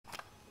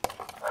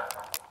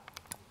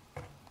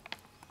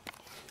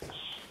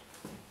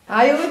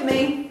Are you with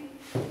me?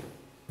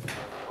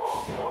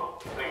 All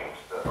things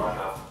that I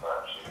love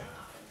about you.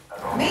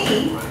 And all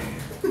Me?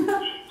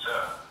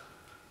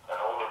 and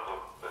all of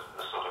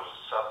the sort of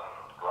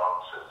sudden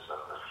glances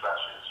and the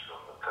flashes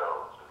from the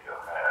curls of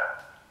your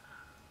hair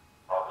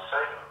are the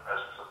same as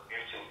the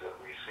beauty that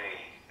we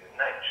see in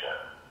nature,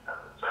 and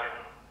the same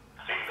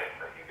feeling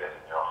that you get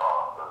in your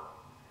heart of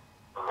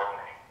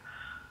belonging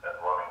and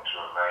wanting to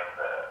remain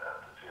there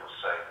and to feel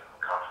safe and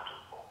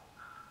comfortable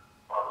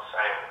are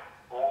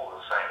all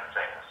the same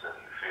things that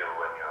you feel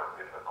when you're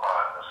in the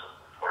quietness of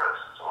the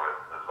forest, or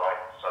if the light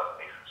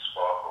suddenly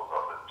sparkles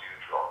off a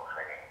dewdrop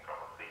hanging from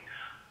a leaf.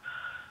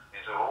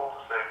 These are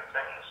all the same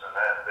things, and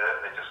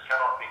they just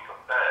cannot be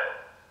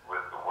compared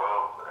with the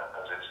world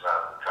as it's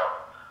now become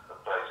a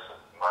place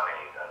of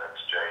money and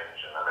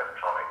exchange and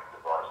electronic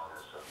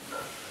devices and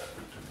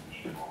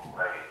evil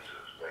rays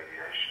of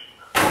radiation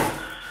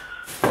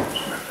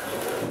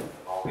and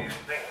all these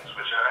things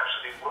which are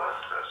actually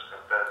worthless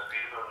compared to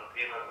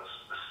even the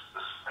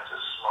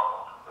slightest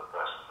smile from the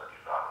person that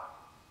you love,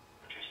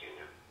 which is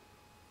you.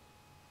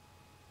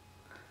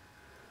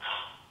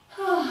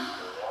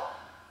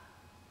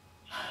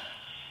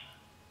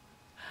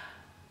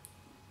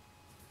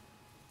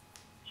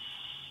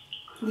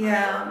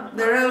 Yeah,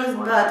 the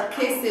rosebud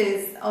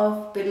kisses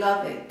of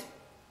beloved.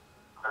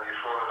 Have you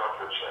fallen off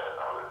your chair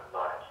now? It's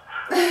nice.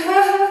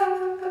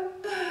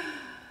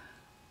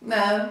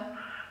 No,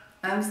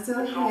 I'm still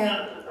It's all here.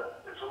 true.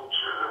 It's all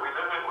true. We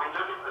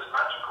live in this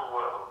magical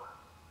world,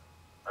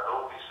 and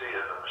all we see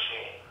are the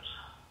machines,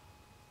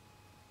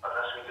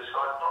 unless we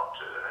decide not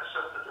to, and it's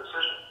just a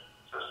decision.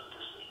 It's just a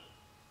decision.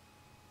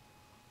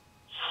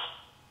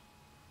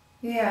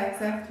 Yeah,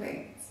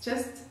 exactly. It's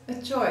just a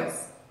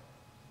choice.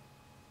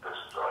 That's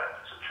right.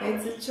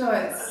 It's a choice. It's a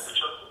choice.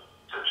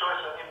 It's a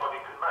choice anybody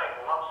can make,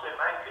 and once they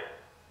make it,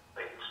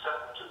 they can step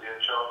into the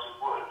enchanted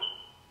wood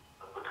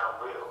and become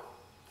real.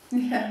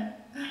 Yeah,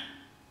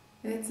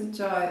 it's a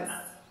choice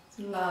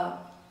to love.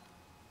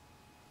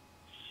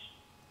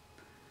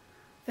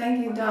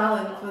 Thank you,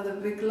 darling, for the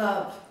big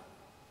love.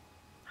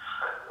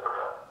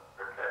 Alright,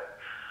 okay.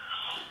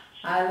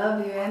 I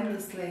love you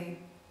endlessly.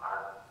 I'm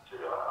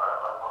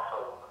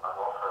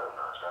off home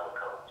now to have a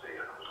cup of tea and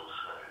a little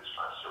snooze.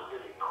 I'm still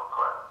really not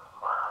quite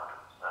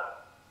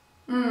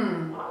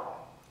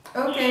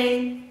 100%. Okay.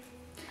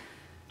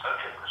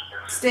 Okay, Christian.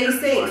 Stay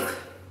safe.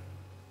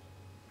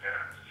 Yeah,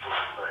 see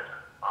you later.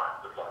 Alright,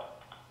 goodbye.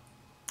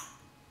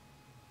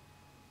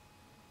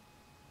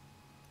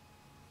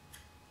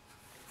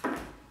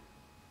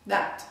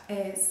 That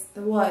is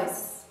the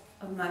voice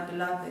of my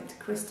beloved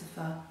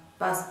Christopher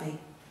Busby.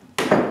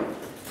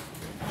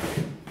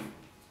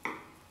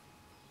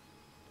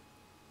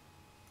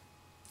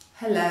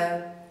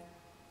 Hello.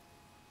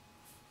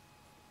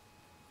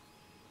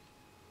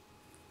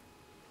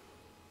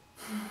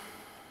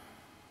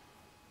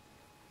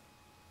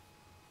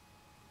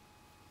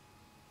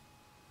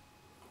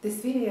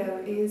 This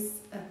video is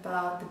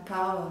about the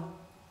power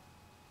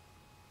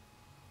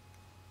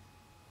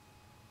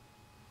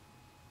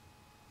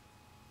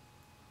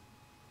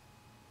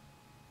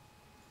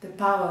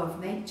of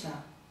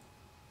nature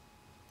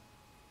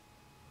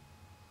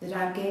that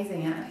I'm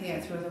gazing at here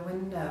through the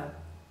window.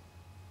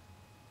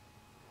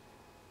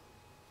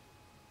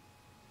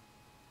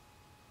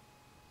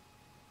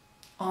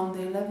 On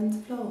the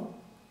 11th floor.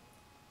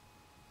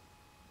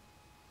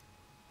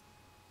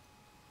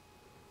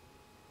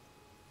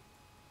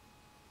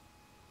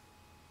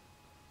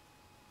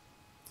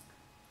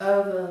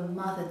 Over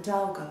Mother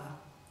Daugava,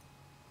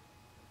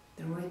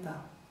 the river.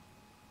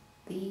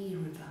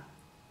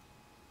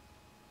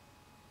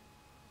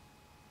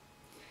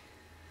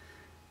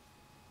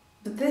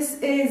 But this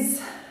is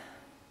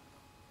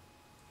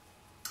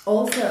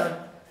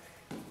also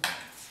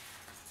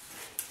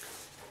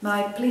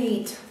my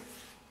plea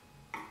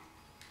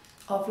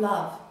of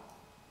love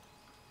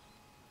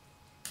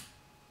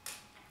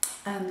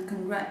and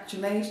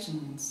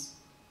congratulations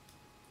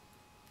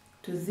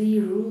to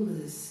the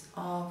rulers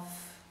of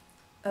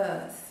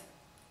Earth,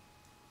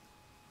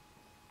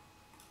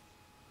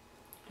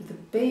 to the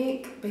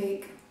big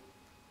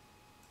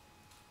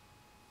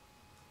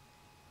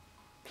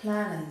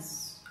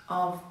planners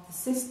of the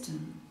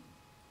system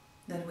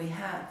that we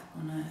have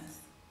on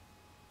Earth.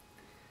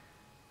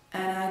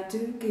 And I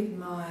do give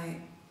my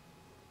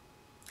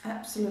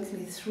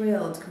absolutely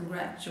thrilled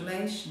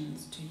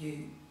congratulations to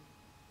you,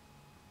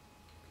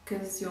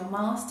 because your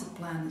master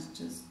plan is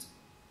just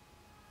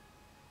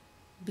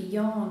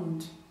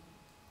beyond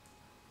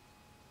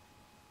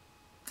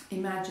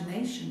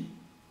imagination.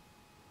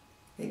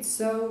 It's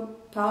so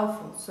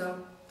powerful,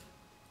 so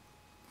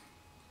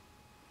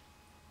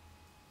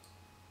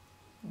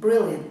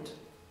brilliant.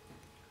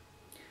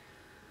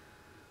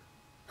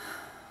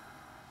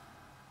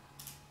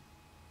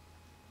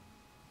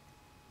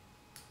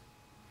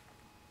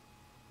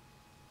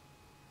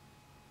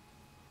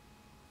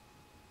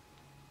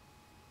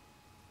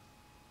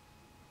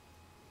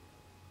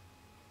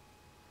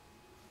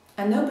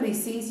 And nobody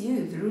sees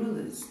you, the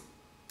rulers,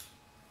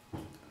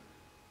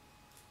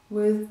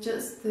 with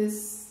just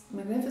this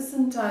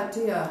magnificent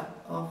idea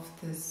of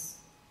this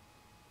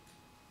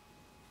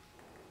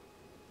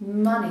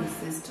money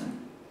system.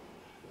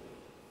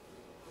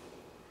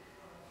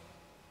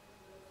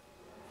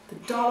 The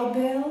dollar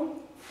bill,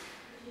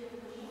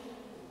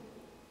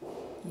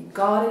 you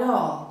got it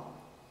all.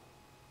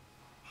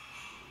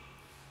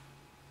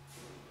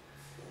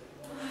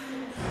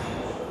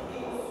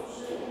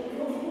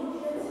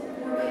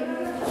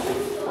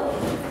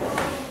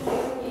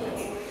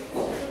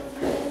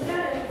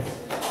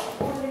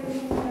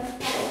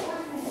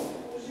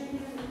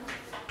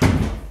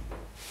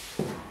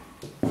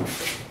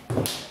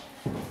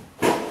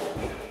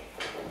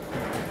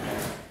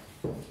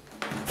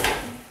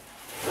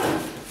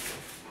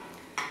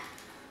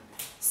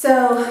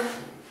 So,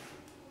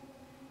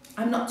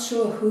 I'm not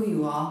sure who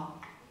you are,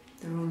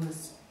 the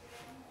rulers.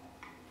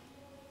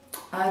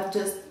 I've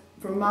just,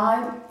 from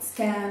my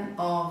scan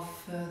of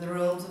the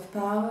roles of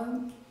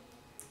power,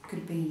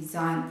 could be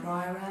Zion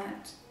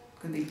Priorat,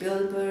 could be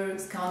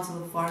Bilderberg's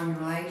Council of Foreign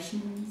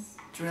Relations,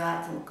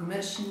 Trilateral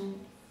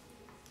Commission,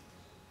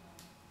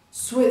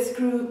 Swiss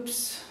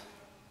groups,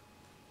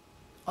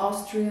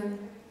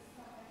 Austrian,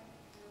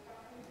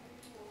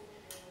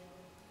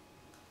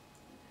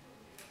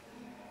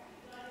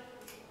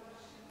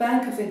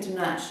 Bank of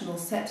International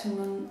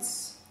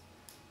Settlements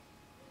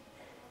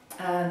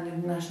and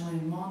International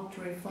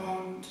Monetary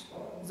Fund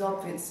is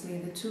obviously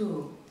the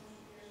tool.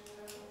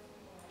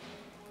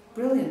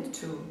 Brilliant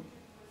tool.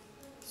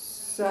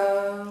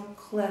 So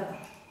clever.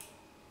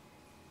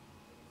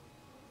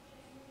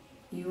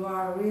 You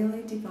are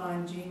really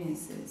divine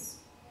geniuses.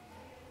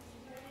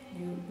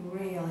 You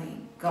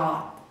really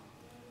got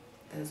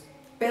those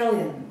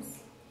billions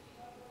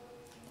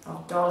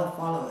of dollar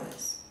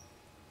followers.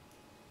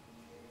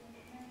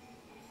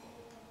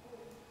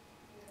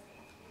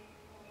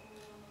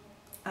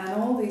 And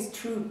all these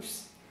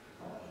troops,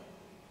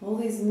 all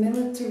these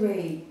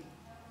military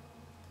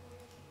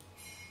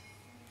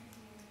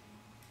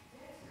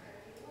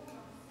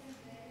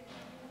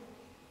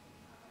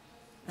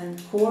and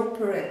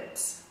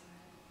corporate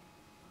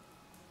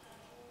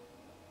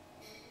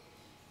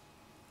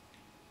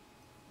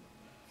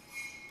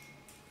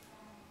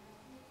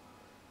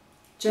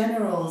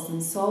generals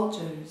and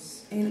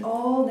soldiers in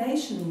all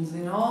nations,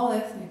 in all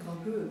ethnical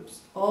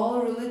groups,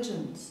 all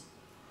religions,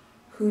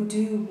 who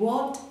do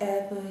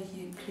whatever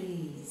you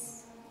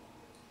please.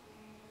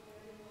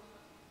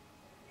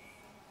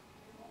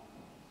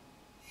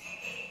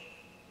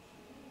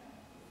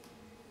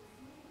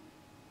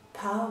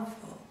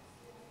 Powerful.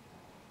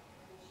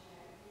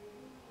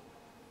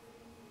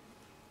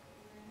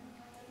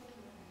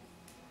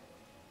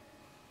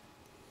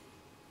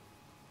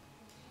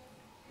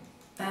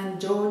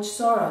 And George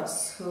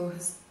Soros, who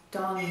has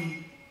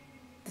done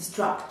the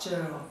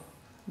structure of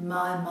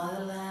my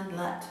motherland,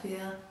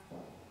 Latvia,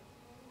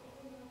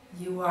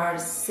 you are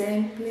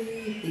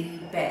simply the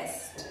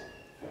best.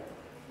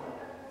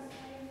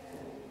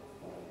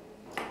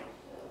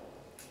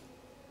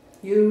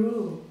 You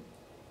rule.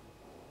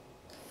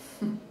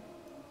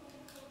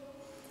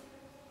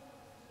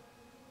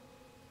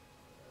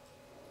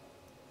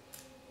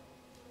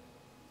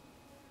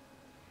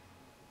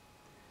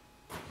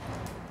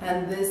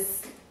 And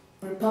this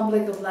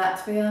Republic of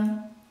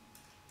Latvia,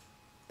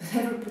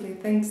 everybody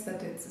thinks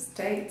that it's a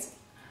state.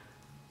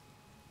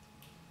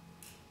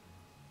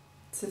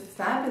 It's a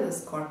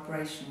fabulous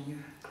corporation you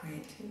have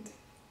created.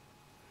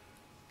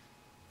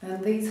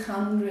 And these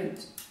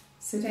 100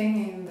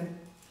 sitting in the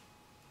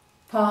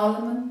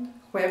parliament,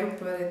 who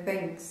everybody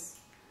thinks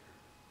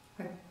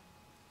are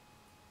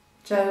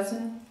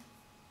chosen,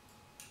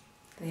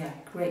 they are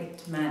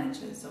great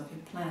managers of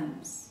your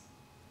plans.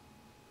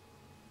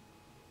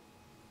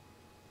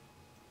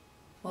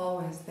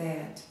 Always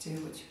there to do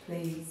what you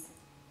please.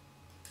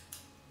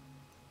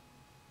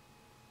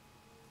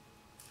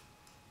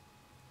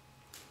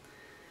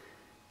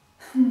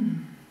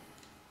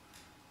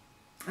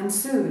 And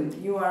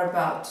soon you are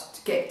about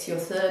to get to your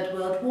Third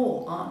World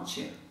War, aren't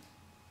you?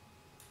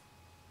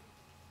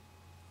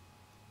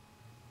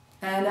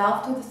 And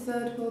after the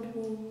Third World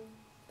War,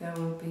 there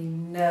will be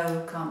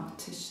no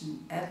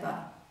competition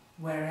ever,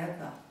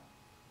 wherever.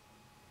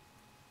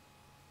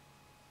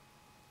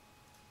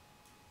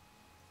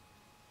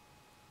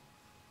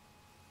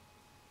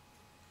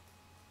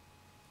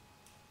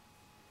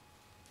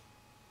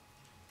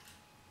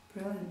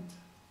 Brilliant.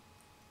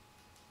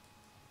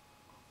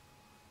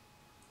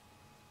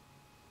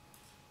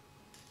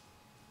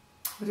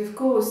 But of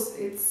course,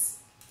 it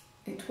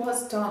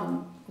was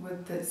done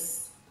with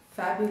this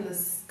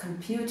fabulous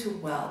computer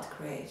world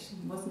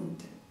creation,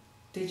 wasn't it?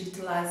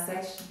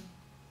 Digitalization.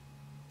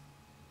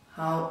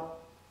 How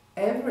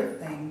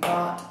everything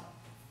got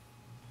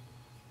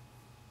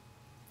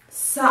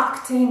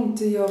sucked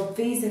into your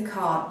Visa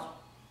card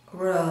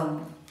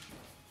realm.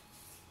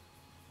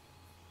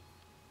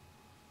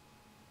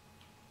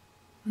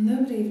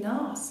 Nobody even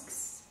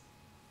asks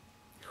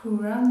who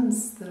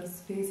runs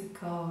those Visa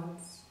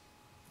cards.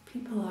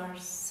 People are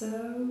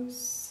so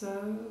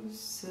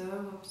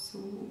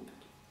absorbed.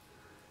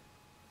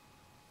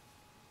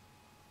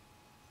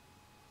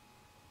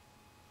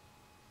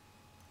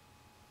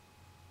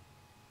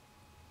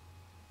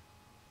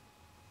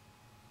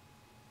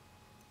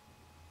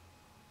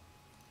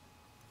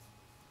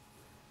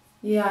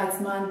 Yeah, it's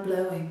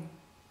mind-blowing.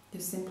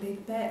 You're simply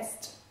the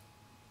best.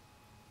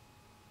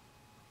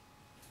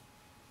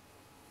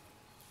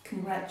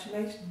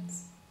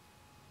 Congratulations.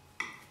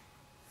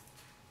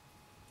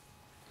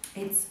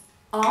 It's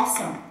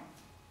awesome.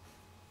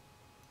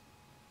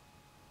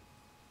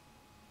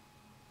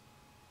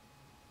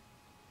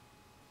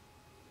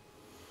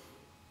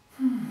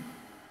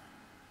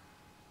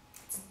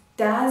 It's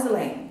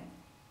dazzling.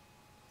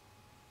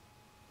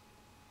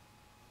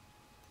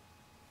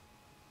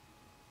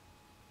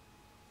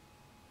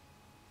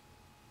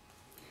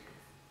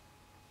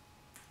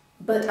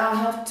 But I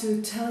have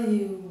to tell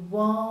you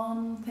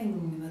one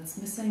thing that's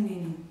missing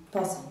in the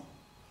puzzle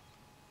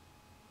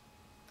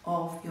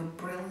of your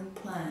brilliant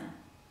plan.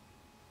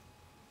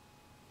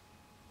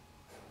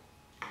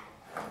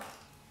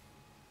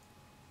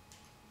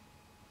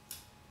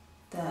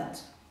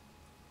 That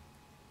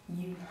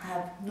you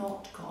have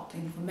not got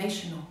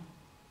information on.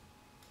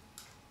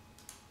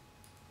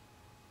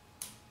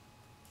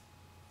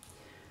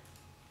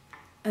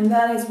 And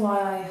that is why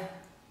I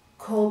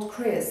called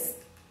Chris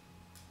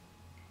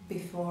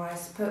before I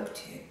spoke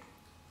to you.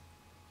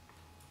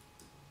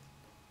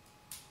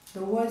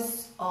 The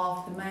voice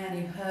of the man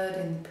you heard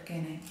in the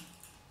beginning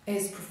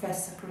is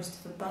Professor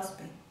Christopher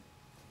Busby.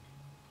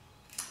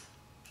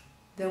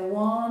 The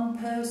one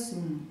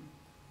person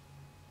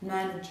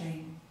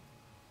managing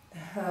the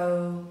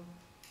whole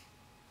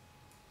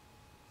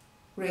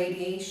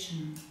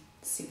radiation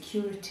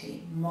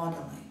security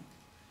modeling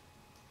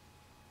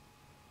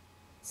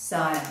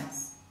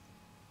science.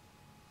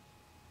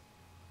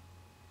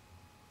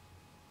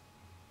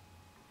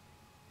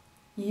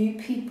 You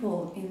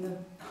people in the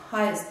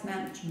highest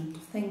management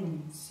of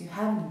things, you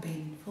haven't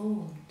been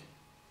informed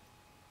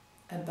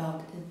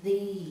about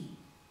the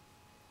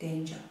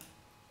danger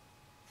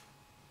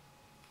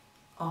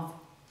of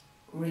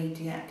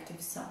radioactive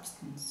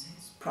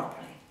substances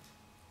properly.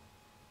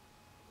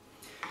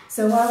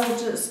 So I will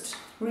just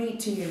read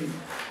to you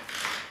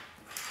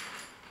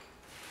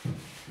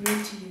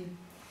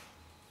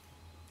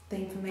the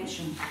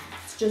information.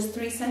 It's just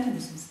 3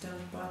 sentences,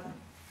 don't bother.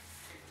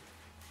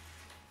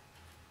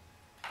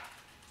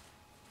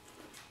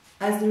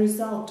 As the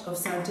result of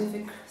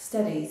scientific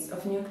studies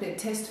of nuclear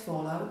test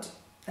fallout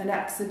and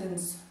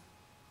accidents,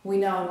 we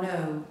now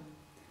know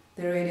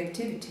the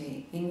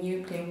radioactivity in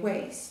nuclear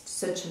waste,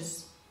 such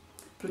as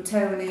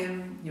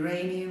plutonium,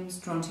 uranium,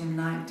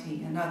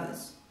 strontium-90 and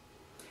others,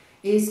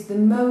 is the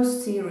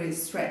most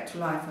serious threat to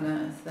life on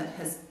Earth that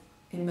has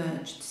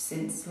emerged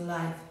since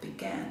life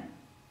began.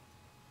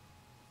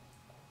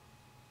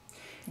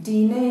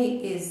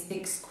 DNA is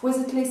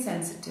exquisitely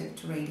sensitive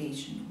to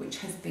radiation, which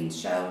has been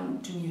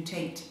shown to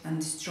mutate and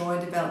destroy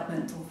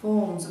developmental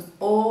forms of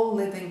all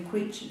living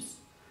creatures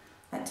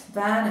at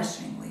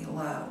vanishingly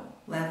low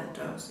level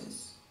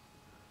doses,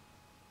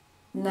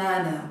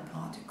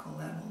 nanoparticle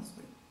levels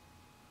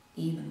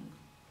even.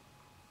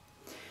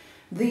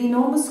 The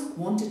enormous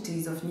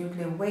quantities of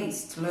nuclear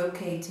waste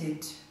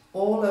located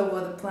all over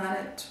the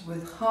planet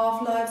with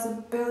half-lives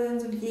of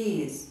billions of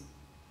years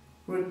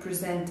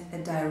represent a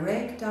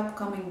direct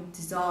upcoming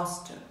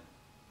disaster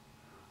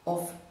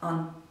of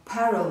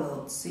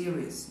unparalleled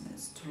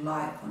seriousness to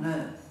life on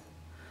Earth,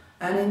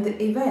 and in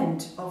the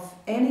event of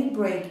any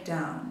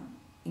breakdown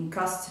in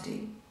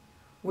custody,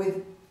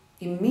 would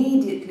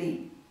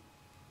immediately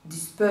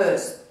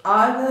disperse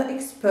either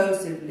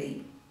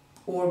explosively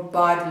or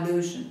by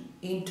dilution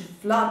into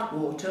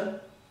floodwater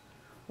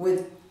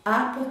with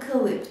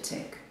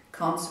apocalyptic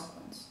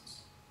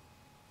consequences.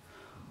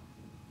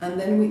 And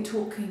then we're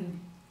talking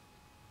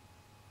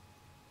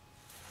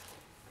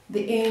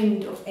the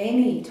end of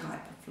any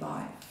type of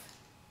life.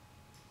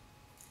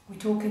 We're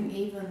talking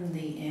even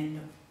the end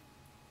of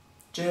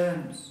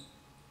germs,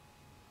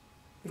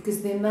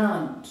 because the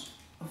amount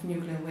of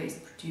nuclear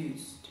waste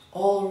produced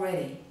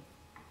already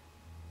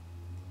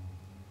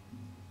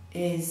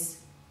is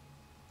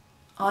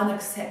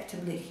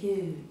unacceptably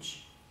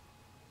huge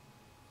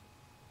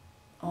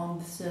on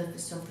the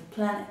surface of the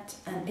planet,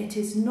 and it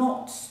is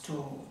not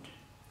stored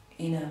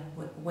in a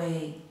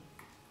way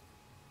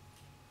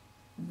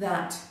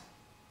that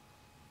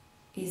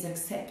is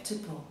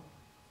acceptable,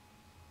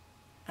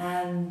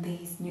 and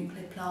these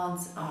nuclear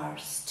plants are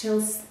still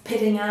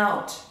spitting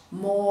out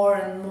more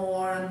and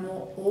more and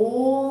more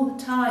all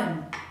the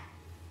time,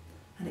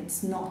 and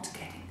it's not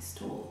getting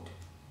stored.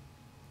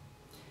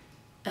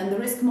 And the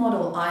risk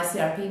model,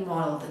 ICRP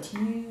model, that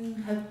you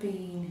have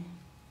been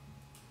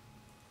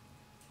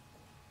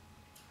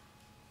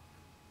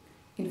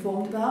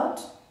informed about,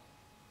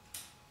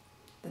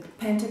 that the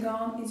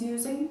Pentagon is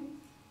using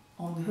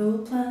on the whole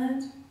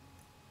planet,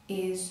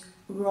 is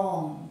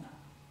wrong.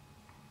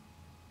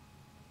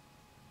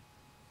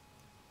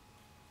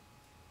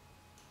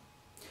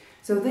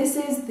 So this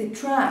is the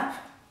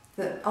trap,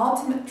 the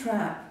ultimate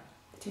trap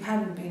that you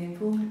haven't been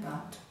informed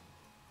about.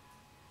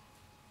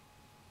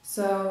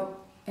 So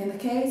in the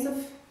case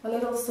of a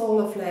little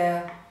solar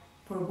flare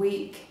for a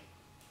week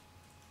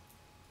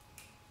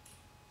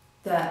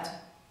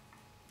that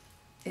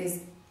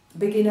is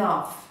big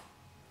enough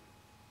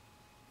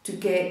to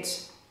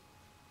get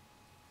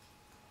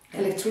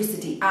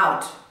electricity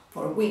out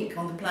for a week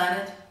on the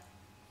planet.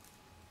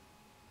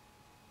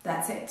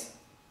 That's it.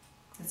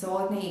 That's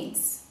all it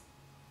needs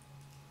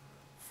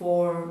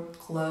for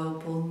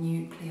global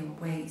nuclear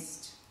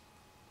waste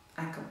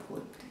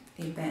apocalyptic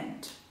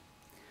event.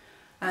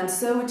 And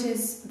so it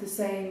is the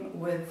same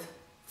with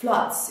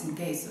floods in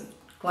case of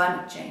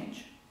climate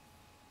change.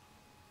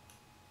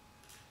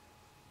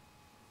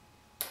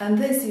 And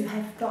this you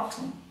have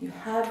forgotten. You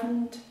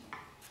haven't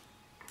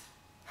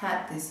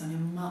had this on your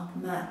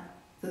map.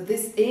 So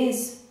this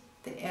is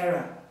the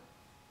era.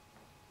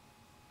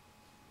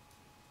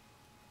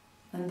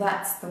 And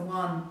that's the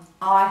one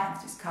I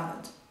have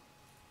discovered.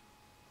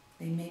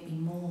 There may be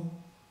more.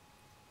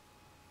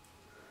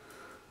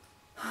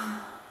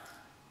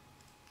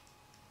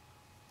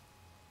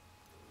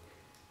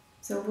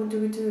 So what do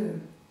we do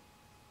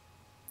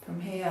from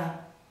here?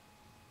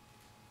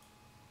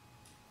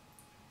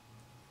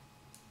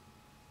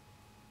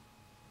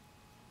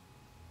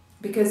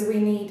 Because we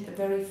need a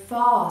very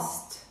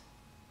fast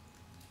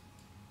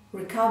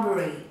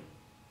recovery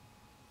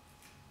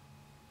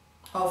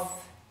of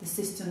the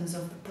systems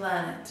of the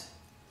planet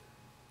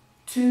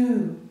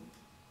to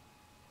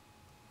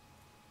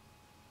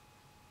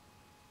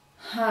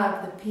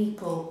have the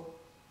people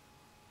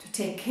to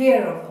take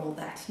care of all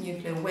that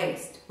nuclear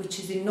waste, which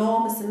is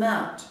enormous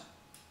amount.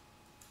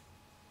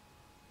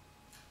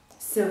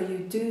 So you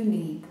do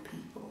need the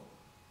people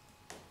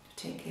to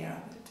take care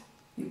of it.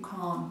 You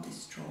can't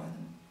destroy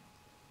them.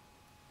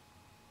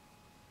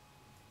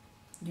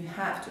 You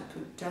have to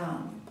put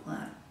down your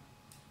plan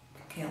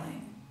for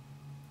killing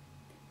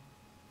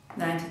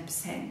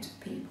 90% of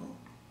people.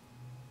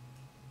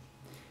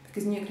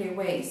 Because nuclear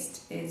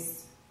waste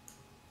is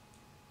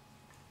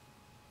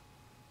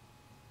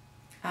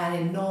an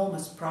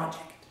enormous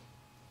project.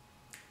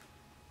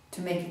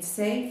 To make it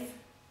safe,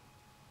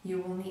 you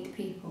will need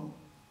people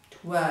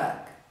to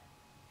work.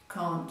 You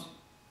can't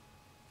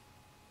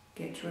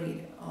get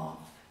rid of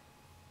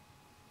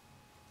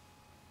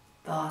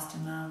vast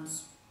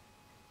amounts.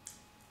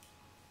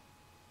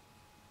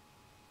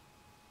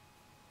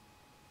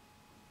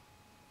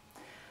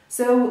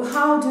 So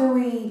how do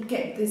we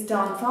get this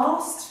done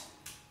fast?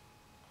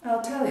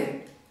 I'll tell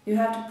you. You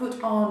have to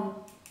put on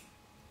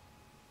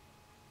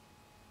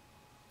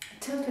a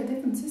totally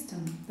different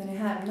system than you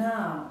have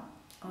now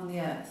on the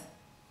earth,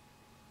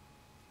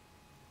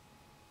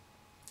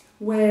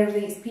 where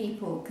these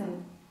people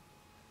can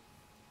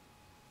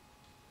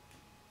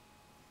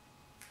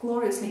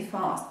gloriously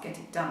fast get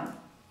it done.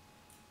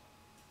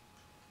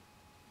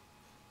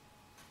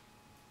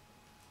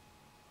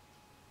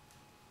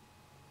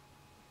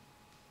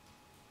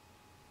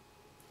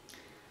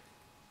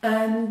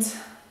 And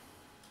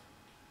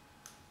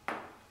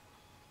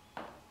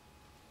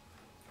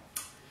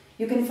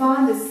you can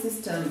find this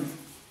system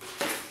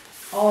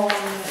on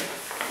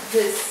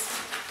this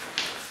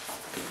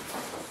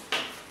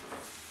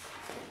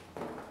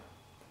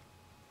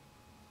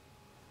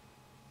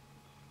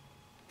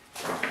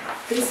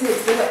this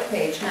is the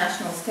webpage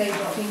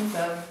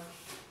NationalState.INFO,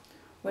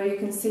 where you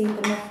can see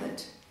the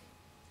method.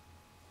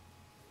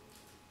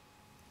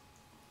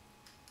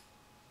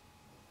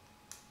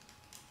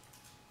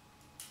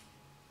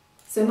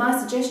 So my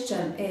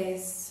suggestion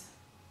is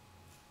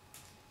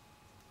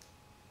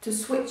to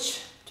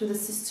switch to the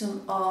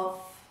system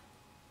of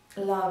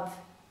love,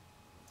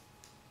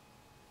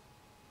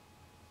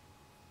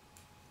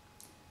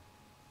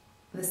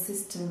 the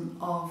system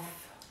of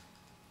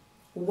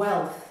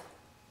wealth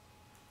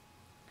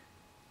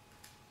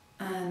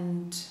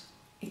and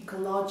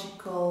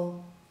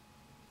ecological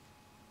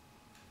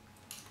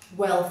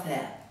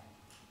welfare.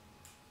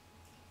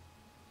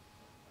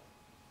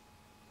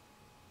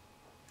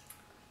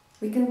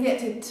 We can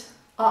get it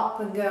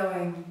up and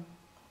going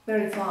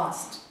very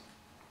fast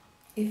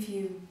if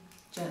you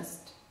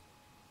just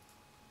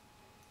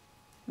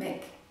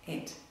make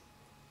it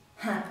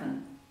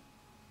happen.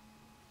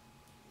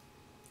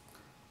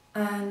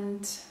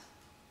 And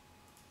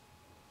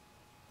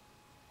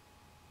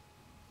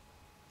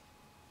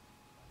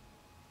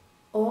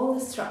all the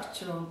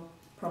structural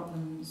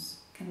problems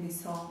can be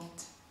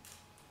solved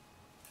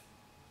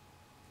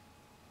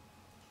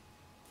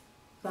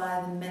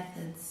by the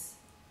methods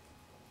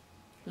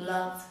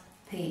love,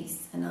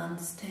 peace and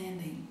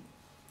understanding.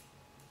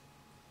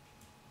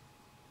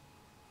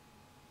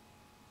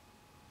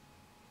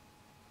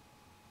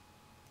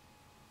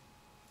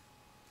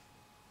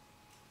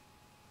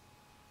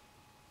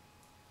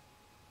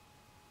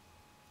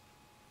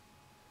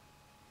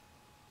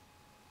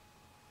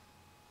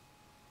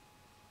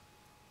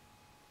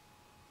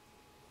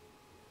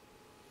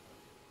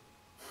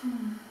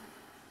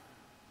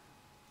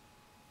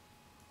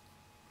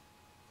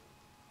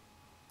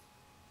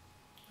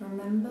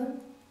 Remember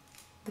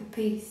the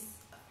peace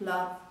of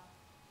love.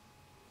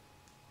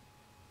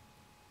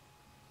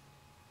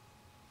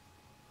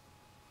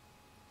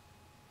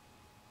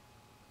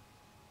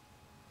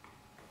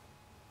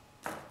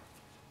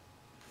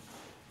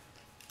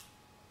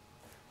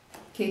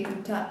 Keep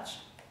in touch.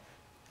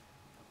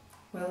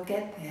 We'll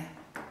get there.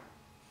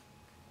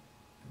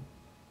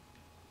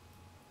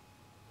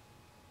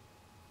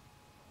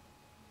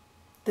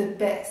 the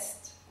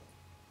best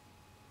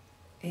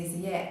is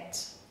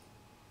yet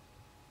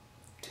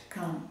to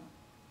come.